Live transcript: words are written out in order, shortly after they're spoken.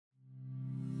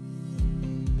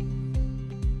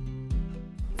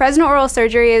Fresno oral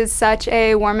surgery is such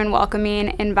a warm and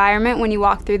welcoming environment when you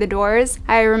walk through the doors.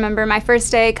 I remember my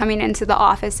first day coming into the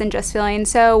office and just feeling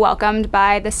so welcomed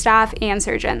by the staff and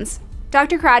surgeons.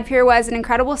 Dr. Kheradpir was an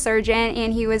incredible surgeon,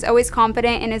 and he was always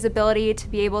confident in his ability to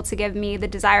be able to give me the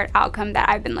desired outcome that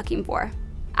I've been looking for.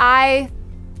 I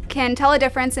can tell a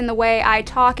difference in the way I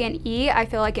talk and eat. I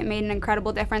feel like it made an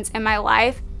incredible difference in my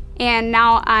life, and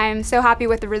now I'm so happy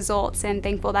with the results and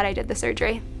thankful that I did the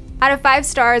surgery. Out of 5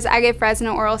 stars, I gave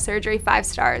Fresno oral surgery 5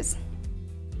 stars.